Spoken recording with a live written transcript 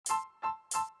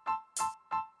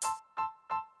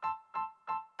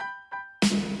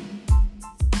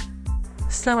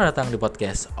Selamat datang di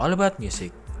podcast All About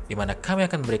Music, di mana kami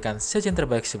akan memberikan sajian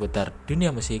terbaik seputar dunia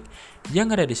musik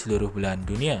yang ada di seluruh belahan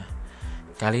dunia.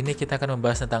 Kali ini kita akan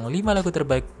membahas tentang 5 lagu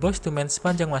terbaik Boyz II Men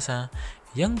sepanjang masa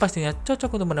yang pastinya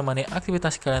cocok untuk menemani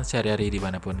aktivitas kalian sehari-hari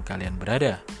dimanapun kalian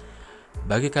berada.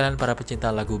 Bagi kalian para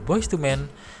pecinta lagu Boyz II Men,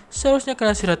 seharusnya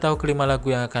kalian sudah tahu kelima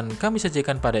lagu yang akan kami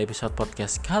sajikan pada episode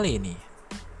podcast kali ini.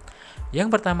 Yang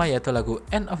pertama yaitu lagu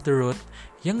End of the Road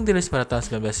yang dirilis pada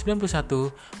tahun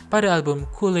 1991 pada album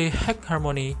Kool Herc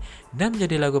Harmony dan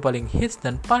menjadi lagu paling hits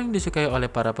dan paling disukai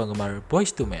oleh para penggemar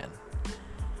Boyz II Men.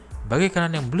 Bagi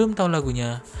kalian yang belum tahu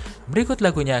lagunya, berikut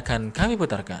lagunya akan kami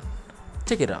putarkan.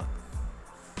 Check it out.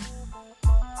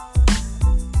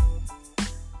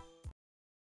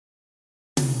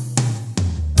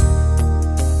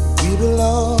 We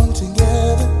belong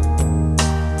together,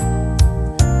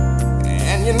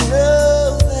 and you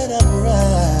know that I'm right.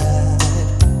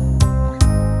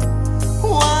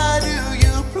 Why do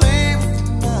you play with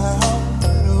my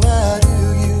heart? Why do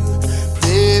you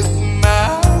play with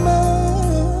my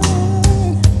mind?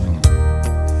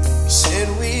 You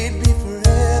said we'd be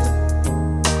forever,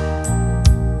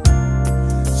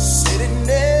 said it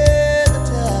never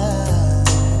died.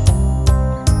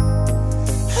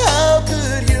 How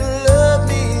could you love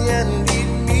me and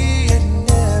leave me and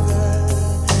never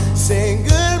say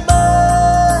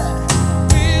goodbye?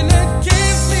 When I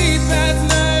can't sleep at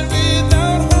night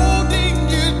without holding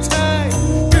you tight,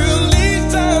 girl, each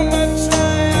time I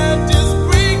try, I just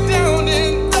break down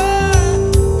and die.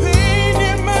 Pain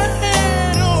in my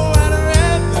head, oh, I'd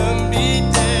rather be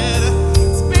dead,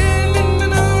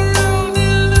 spinning around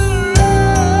and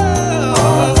around.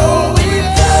 Although we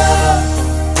love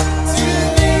to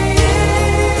the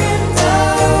end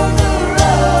of the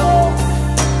road,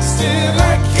 still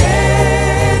I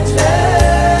can't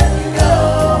let go.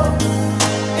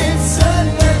 It's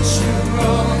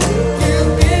unnatural. You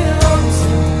belong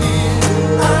to me,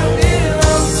 I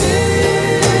belong to you.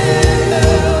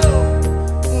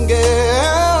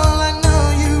 Girl, I know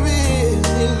you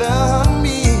really love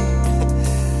me.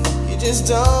 You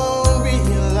just don't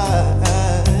realize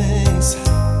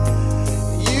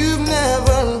you've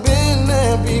never been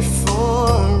there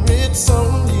before. It's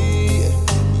only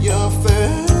your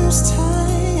first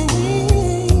time.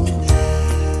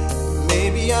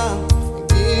 Maybe I'll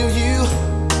forgive you.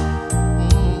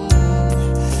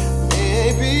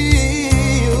 Maybe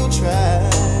you'll try.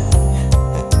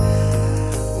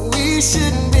 We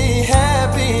should be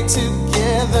happy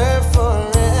together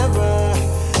forever,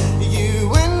 you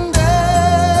and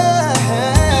I.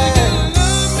 You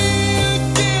love me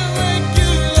again like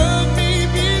you loved me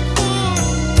before.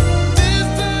 This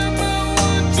time I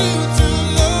want you to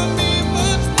love me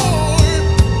much more.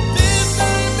 This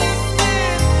time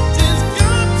instead, just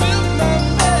come to my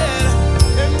bed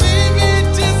and baby,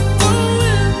 just do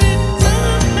every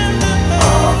time.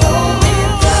 Although we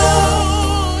go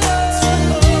to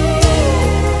the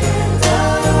end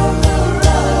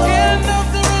of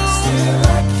the road, still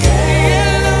I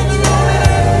can't.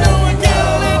 I know I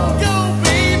gotta let go,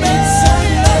 baby. It's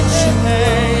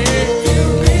unnatural. You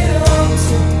belong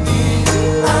to me,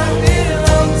 I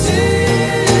belong to you.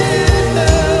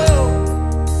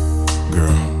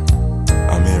 Girl,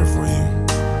 I'm here for you.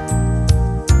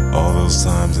 All those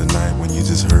times at night when you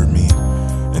just hurt me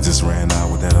and just ran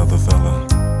out with that other fella.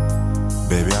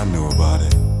 Baby, I knew about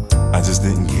it. I just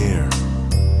didn't care.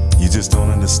 You just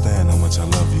don't understand how much I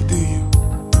love you, do you?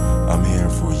 I'm here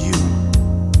for you.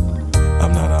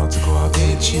 I'm not out to go out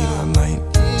there and cheat all night,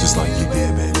 just like you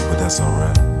did, baby, but that's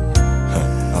alright.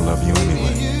 I love you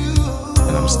anyway.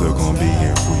 And I'm still gonna be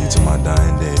here for you till my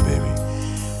dying day, baby.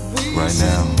 Right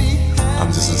now,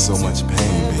 I'm just in so much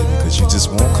pain, baby, cause you just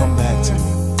won't come back to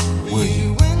me, will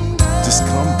you? Just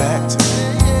come back to me.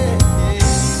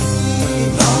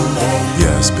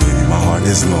 Yes, baby, my heart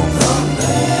is lonely.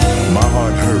 My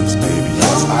heart hurts, baby.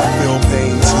 Yes, I feel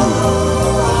pain too.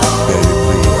 Baby,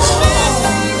 please.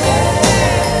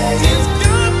 Just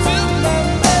come to my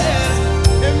bed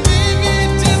and baby,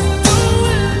 just do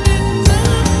every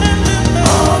time.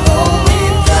 Although we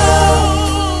go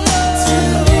to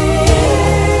the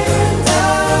end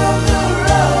of the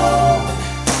road,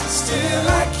 still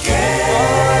I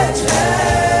can't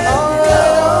let go.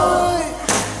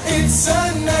 It's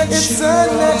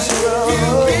unnatural.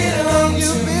 You belong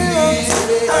to me,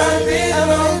 I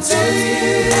belong to you.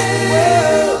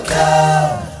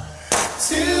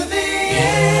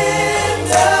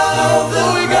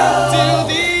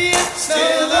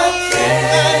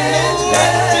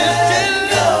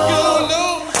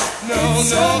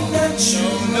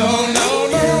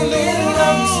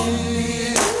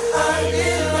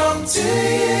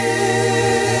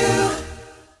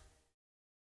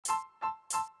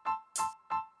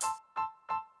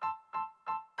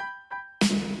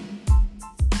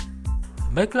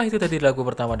 Baiklah, itu tadi lagu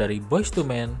pertama dari Boyz II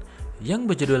Men yang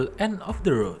berjudul End of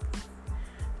the Road.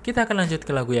 Kita akan lanjut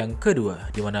ke lagu yang kedua,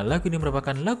 di mana lagu ini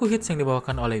merupakan lagu hits yang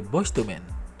dibawakan oleh Boyz II Men.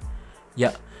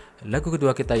 Ya, lagu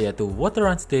kedua kita yaitu Water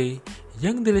Runs Day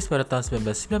yang dirilis pada tahun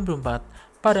 1994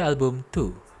 pada album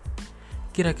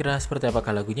 2. Kira-kira seperti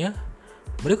apakah lagunya?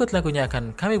 Berikut lagunya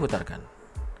akan kami putarkan.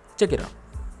 Check it out.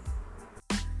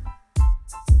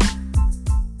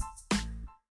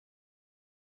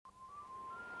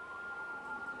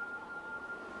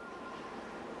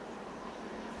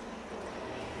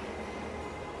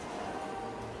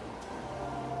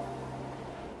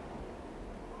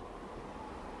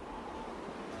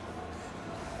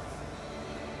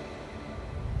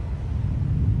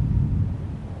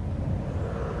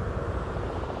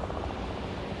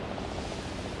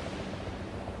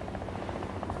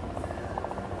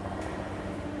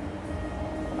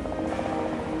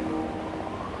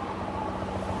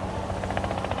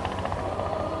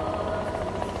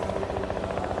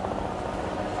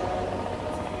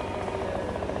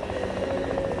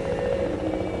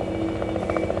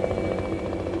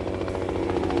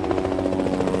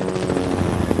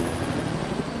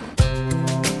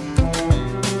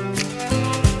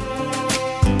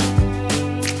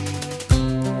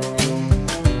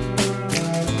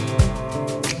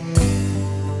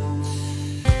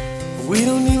 We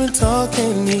don't even talk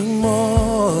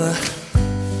anymore,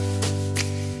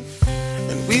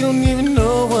 and we don't even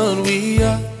know what we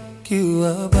argue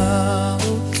about.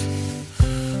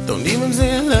 Don't even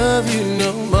say I love you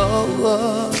no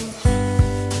more.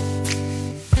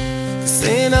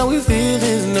 Saying how we feel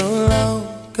is no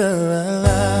longer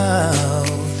allowed.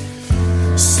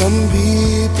 Some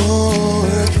people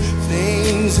work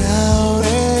things out,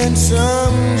 and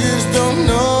some just don't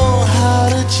know how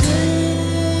to change.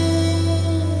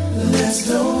 Let's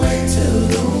don't wait till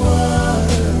the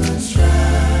water runs dry.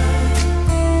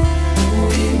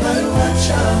 We might watch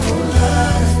our whole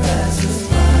lives pass us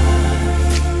by.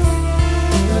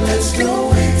 Let's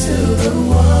don't wait till the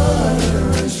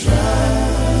water runs dry.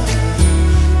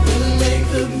 We'll make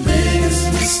the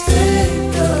biggest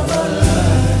mistake of our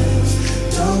lives.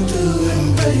 Don't do it,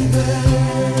 baby.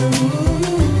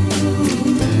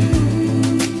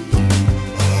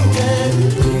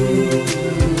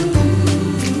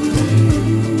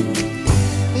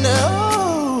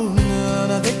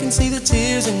 See the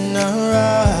tears in our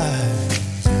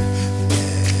eyes,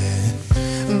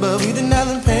 yeah. But we deny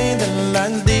the pain that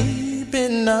lies deep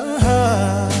in our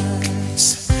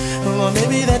hearts. Or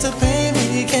maybe that's a pain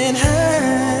we can't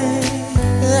hide.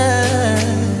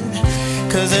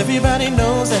 'Cause everybody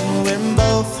knows that we're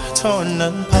both torn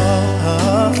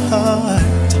apart.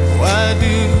 Why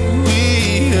do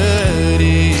we hurt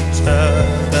each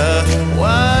other?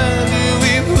 Why do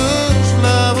we push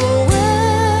love away?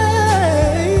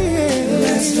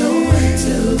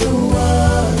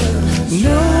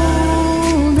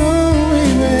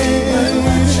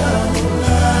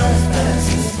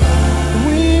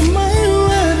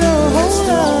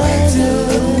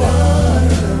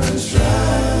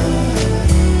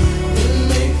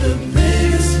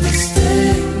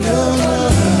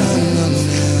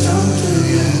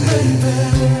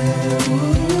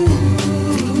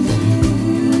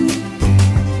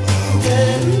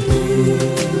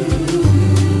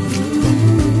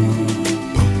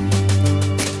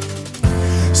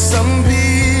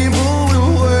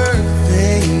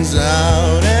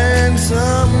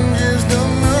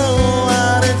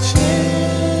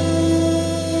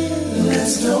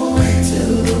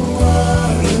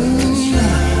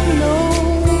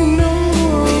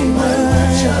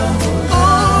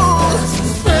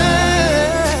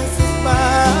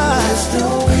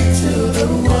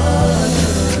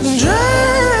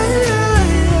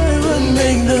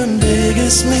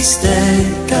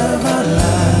 Mistake of our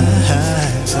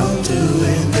lives. Don't do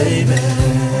it, baby.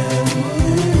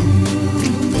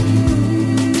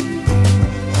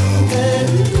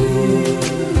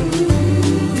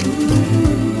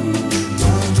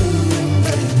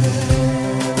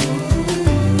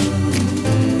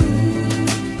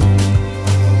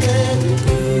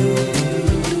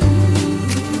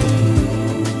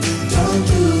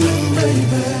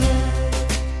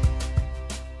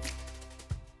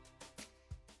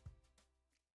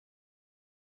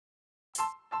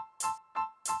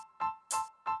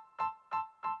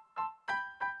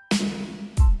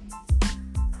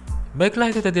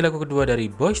 Baiklah, itu tadi lagu kedua dari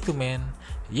Boyz II Men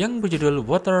yang berjudul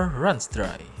Water Runs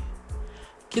Dry.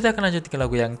 Kita akan lanjut ke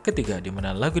lagu yang ketiga, di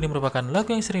mana lagu ini merupakan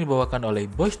lagu yang sering dibawakan oleh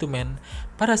Boyz II Men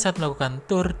pada saat melakukan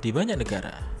tour di banyak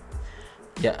negara.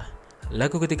 Ya,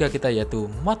 lagu ketiga kita yaitu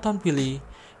Motown Philly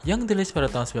yang dirilis pada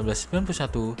tahun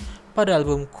 1991 pada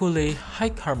album Kool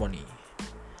High Harmony.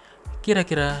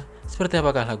 Kira-kira seperti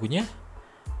apakah lagunya?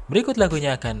 Berikut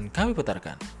lagunya akan kami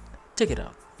putarkan. Check it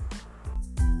out.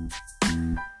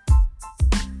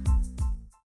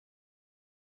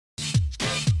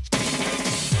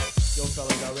 Yo,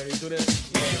 fellas, y'all ready to do this?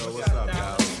 Yeah, what's up,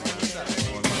 y'all?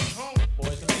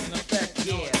 Boys and men in effect,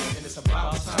 yeah, and it's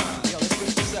about time. Yo, let's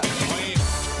switch this up.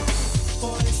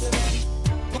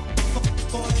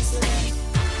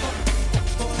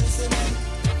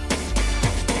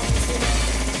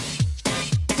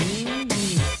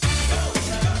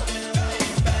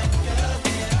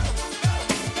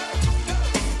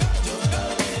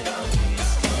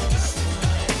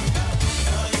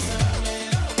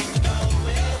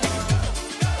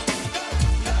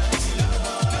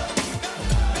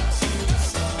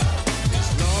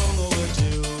 Long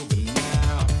overdue, but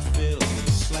now I feel me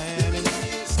slamming.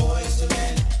 Boys to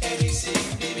men, ABC,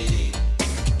 DVD.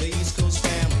 The East Coast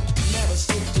family never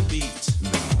skipped a beat.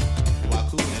 While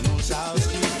cooling on South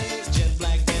Street, jet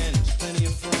black Benz, plenty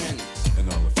of friends. And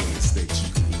all the Philly states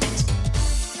you can eat.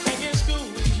 Back in school,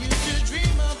 we used to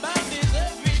dream about this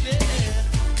every day.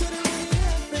 Couldn't really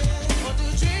happen, or the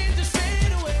dreams just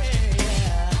fade away.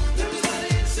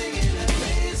 Everybody singing and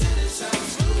playing, and it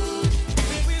sounds smooth.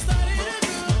 Then we started a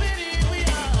group, and here we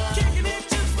are, kicking it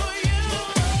just for you.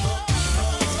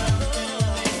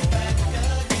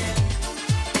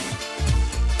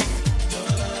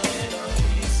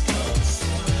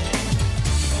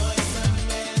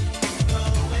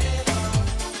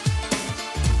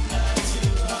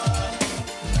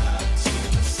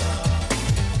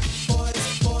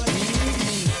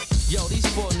 Yo, these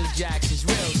four new jacks is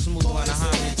real smooth on a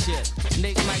Honda chip.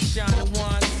 Nate, Mike, Sean, and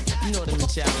one, you know the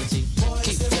mentality.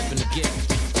 Keep flipping the gift.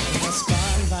 The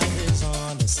spotlight is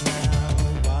on us now.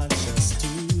 Watch us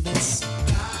do this.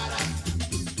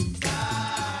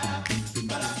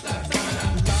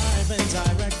 Live and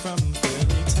direct from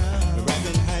Philly town.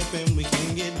 Rapping, hyping, we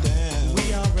can get down.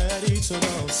 We are ready to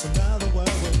go, so now the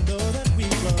world will know that we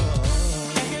roll.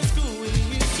 Back in school, we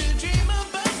used to dream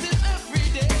about this every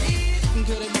day.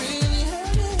 Could it really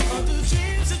happen? All the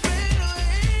dreams just fade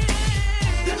away.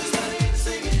 Then we started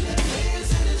singing and playing,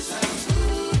 and it sounds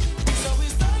smooth. So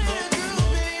we started a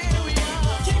group, and here we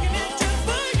are, kicking it just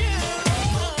for you.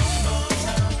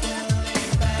 Motown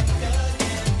family back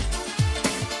again.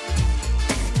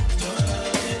 Doing a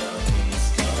little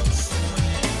East Coast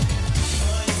swing.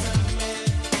 Boys and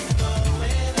men going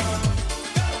on.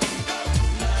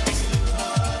 Not too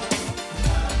hard,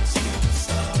 not too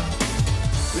soft.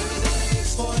 Boys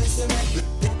and men,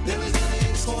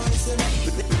 boys and men, boys and men.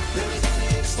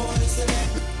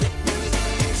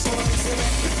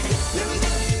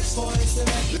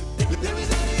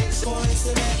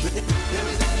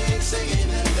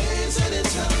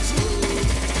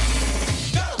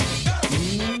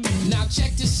 Now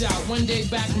check this out. One day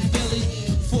back in Philly,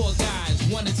 four guys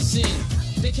wanted to sing.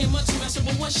 They came up to me, I said,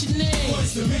 "Well, what's your name?"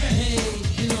 "What's the man?" "Hey,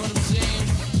 you know what I'm saying?"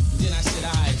 Then I said,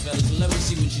 "All right, fellas, well, let me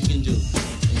see what you can do."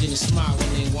 And then he smiled when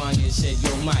they wanted and said,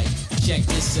 "Yo, Mike, check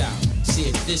this out.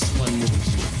 See if this one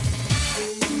moves you."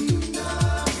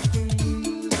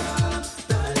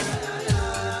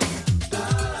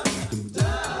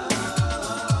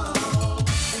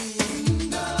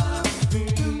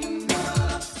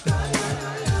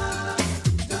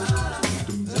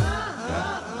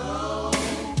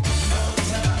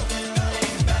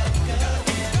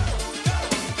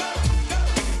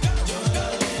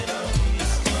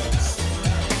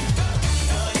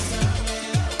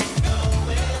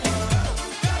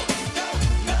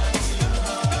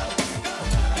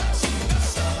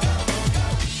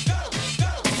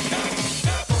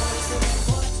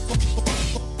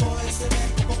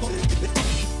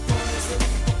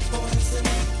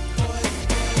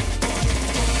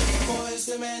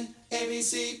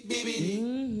 ABC, BBD.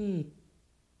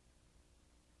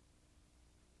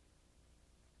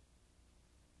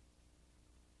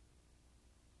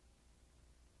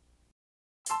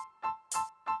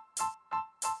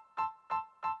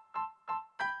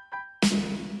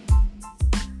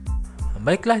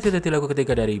 Baiklah, itu tadi lagu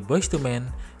ketiga dari Boyz II Men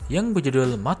yang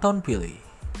berjudul Motown Philly.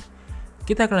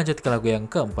 Kita akan lanjut ke lagu yang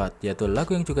keempat, yaitu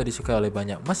lagu yang juga disukai oleh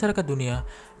banyak masyarakat dunia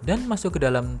dan masuk ke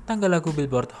dalam tangga lagu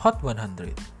Billboard Hot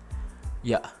 100.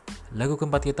 Ya, lagu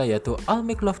keempat kita yaitu I'll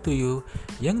Make Love to You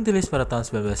yang dirilis pada tahun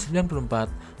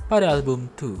 1994 pada album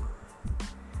 2.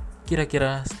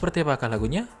 Kira-kira seperti apakah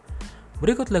lagunya?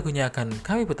 Berikut lagunya akan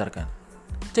kami putarkan.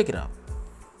 Check it out.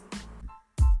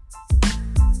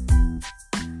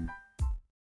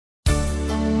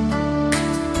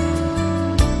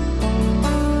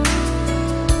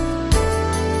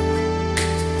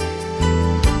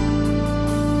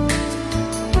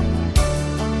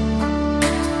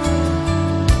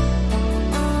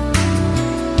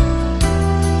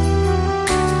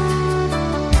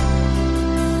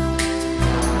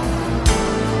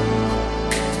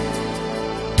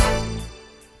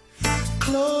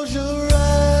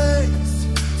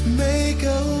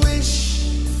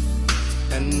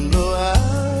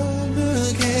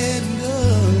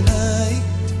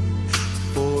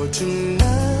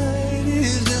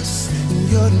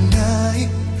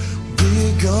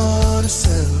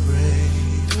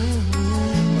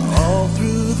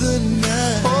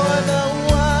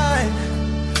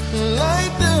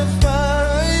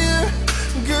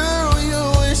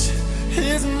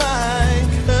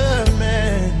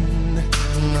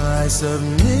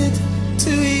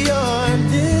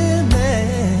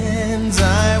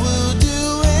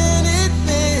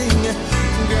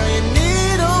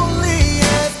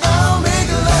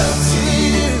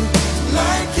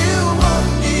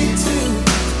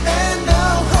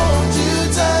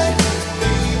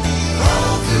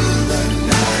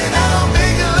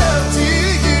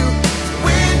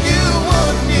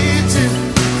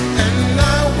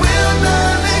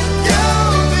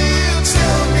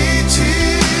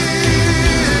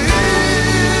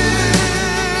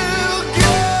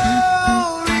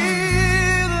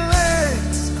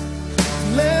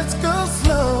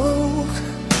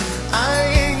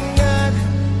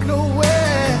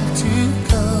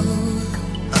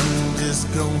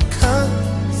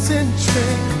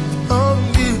 take on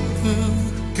you.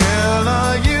 Girl,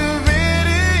 are you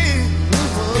ready?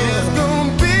 It's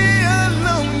gonna be a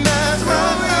long night.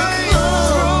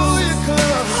 Throw your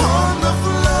clothes on the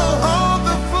floor.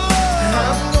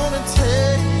 I'm gonna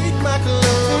take my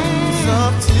clothes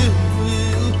off too.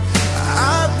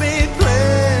 I've made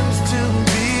plans to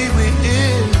be with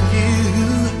you.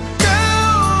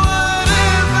 Girl,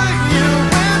 whatever you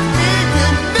with me,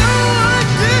 you know I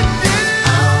did it.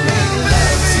 I'll make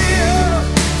love to you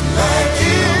like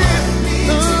you want me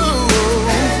to,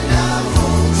 and I'll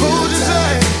hold you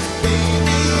tight,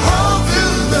 baby, all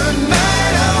through the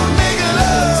night. I'll make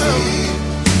love to you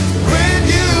when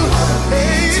you want me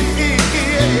to,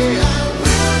 and I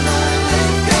will not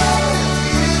let go.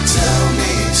 You tell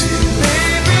me to,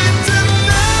 baby,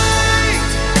 tonight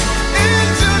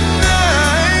is your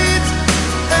night,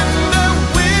 and I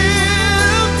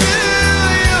will do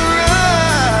you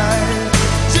right.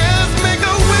 Just make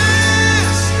a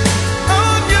wish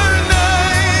on your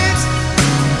night.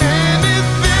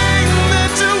 Anything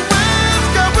that you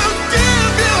ask, I will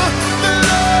give you the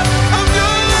love of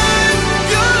your life,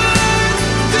 your life,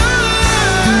 your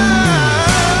life.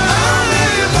 I'll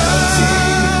make love to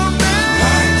you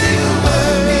like you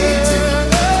want me to,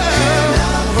 and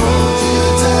I'll hold you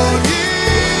tight,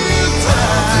 baby,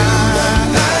 all through the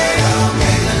night. I'll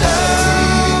make love to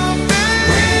you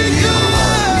when you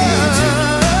want me to,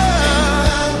 and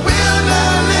I will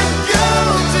not let go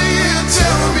till you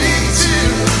tell me to.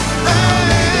 I'll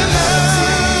make love to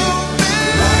you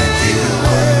like you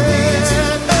want me to,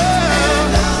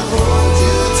 and I'll hold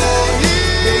you tight,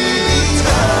 baby,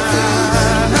 all through the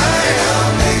night.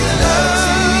 I'll make love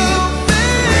to you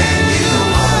when you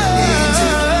want me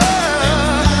to,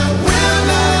 and I will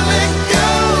not let go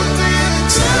till you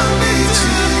tell me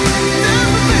to.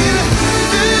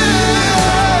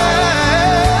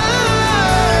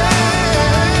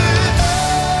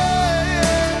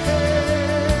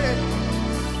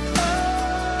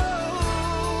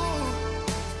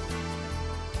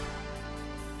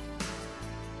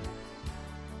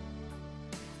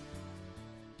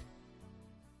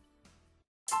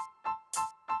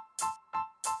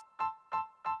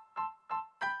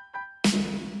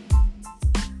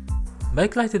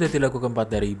 Baiklah, itu tadi lagu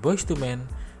keempat dari Boyz II Men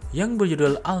yang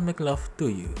berjudul I'll Make Love to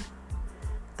You.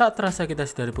 Tak terasa kita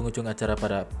sudah di penghujung acara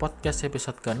pada podcast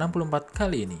episode ke-64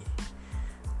 kali ini.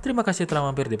 Terima kasih telah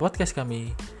mampir di podcast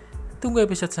kami. Tunggu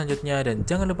episode selanjutnya dan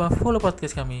jangan lupa follow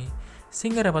podcast kami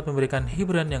sehingga dapat memberikan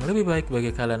hiburan yang lebih baik bagi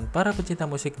kalian para pecinta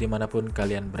musik dimanapun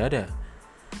kalian berada.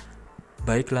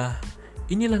 Baiklah,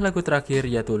 inilah lagu terakhir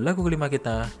yaitu lagu kelima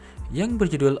kita yang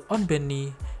berjudul On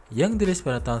Benny yang dirilis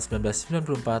pada tahun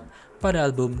 1994 pada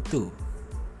album 2.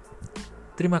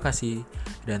 Terima kasih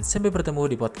dan sampai bertemu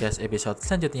di podcast episode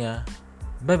selanjutnya.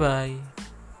 Bye bye.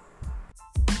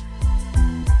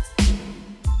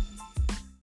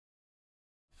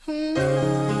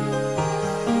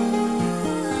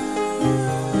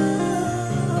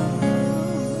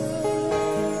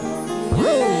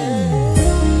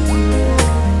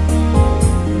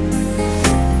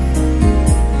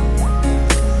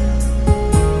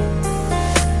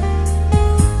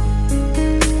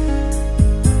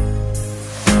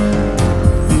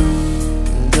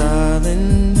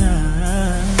 Darling,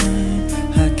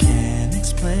 I can't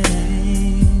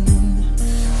explain.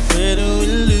 Where do we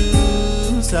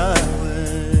lose our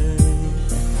way?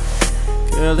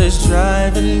 Girl, it's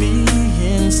driving me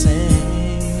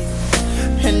insane.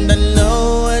 And I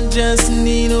know I just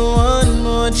need one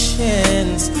more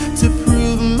chance to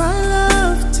prove my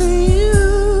love to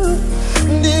you.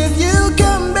 And if you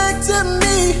come back to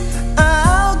me,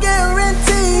 I'll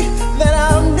guarantee that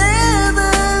I'll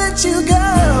never let you go.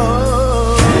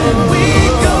 Can we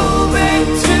go back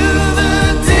to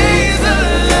the days that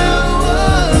love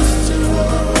was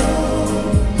strong?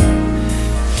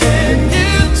 Can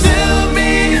you tell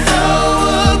me how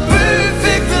a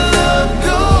perfect love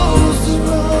goes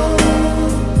wrong?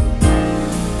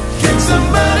 Can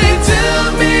somebody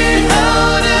tell me how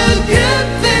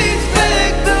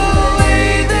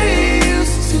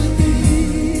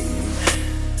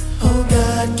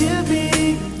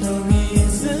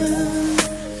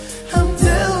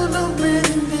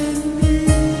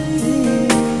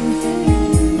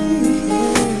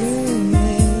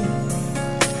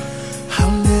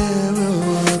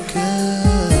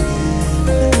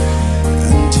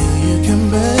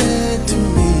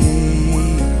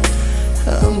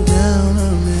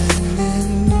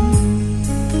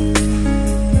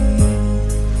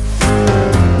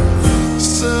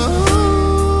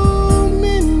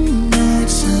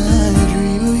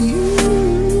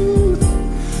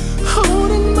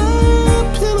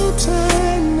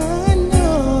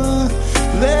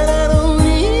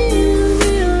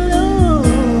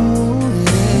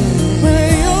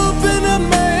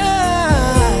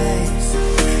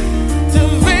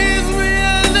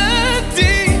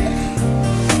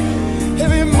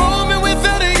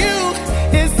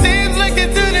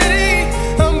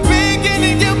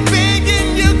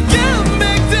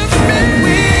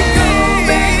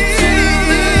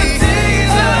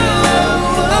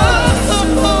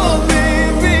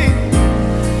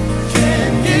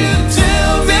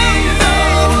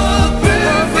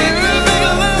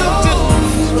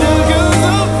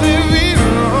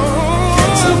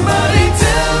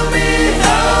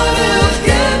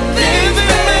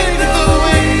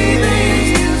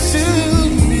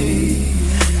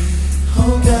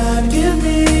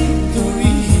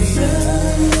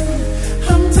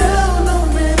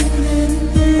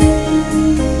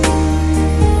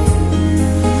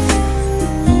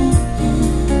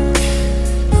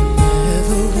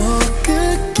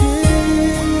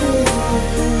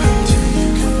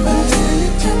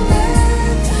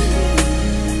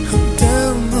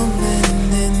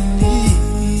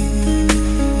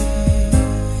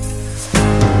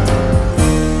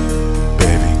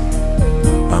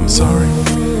sorry.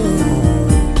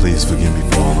 Please forgive me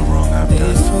for all the wrong I've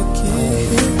done.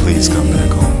 Please come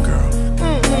back home, girl.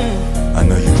 I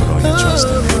know you put all your trust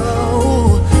in me.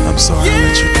 I'm sorry I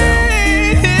let you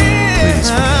down.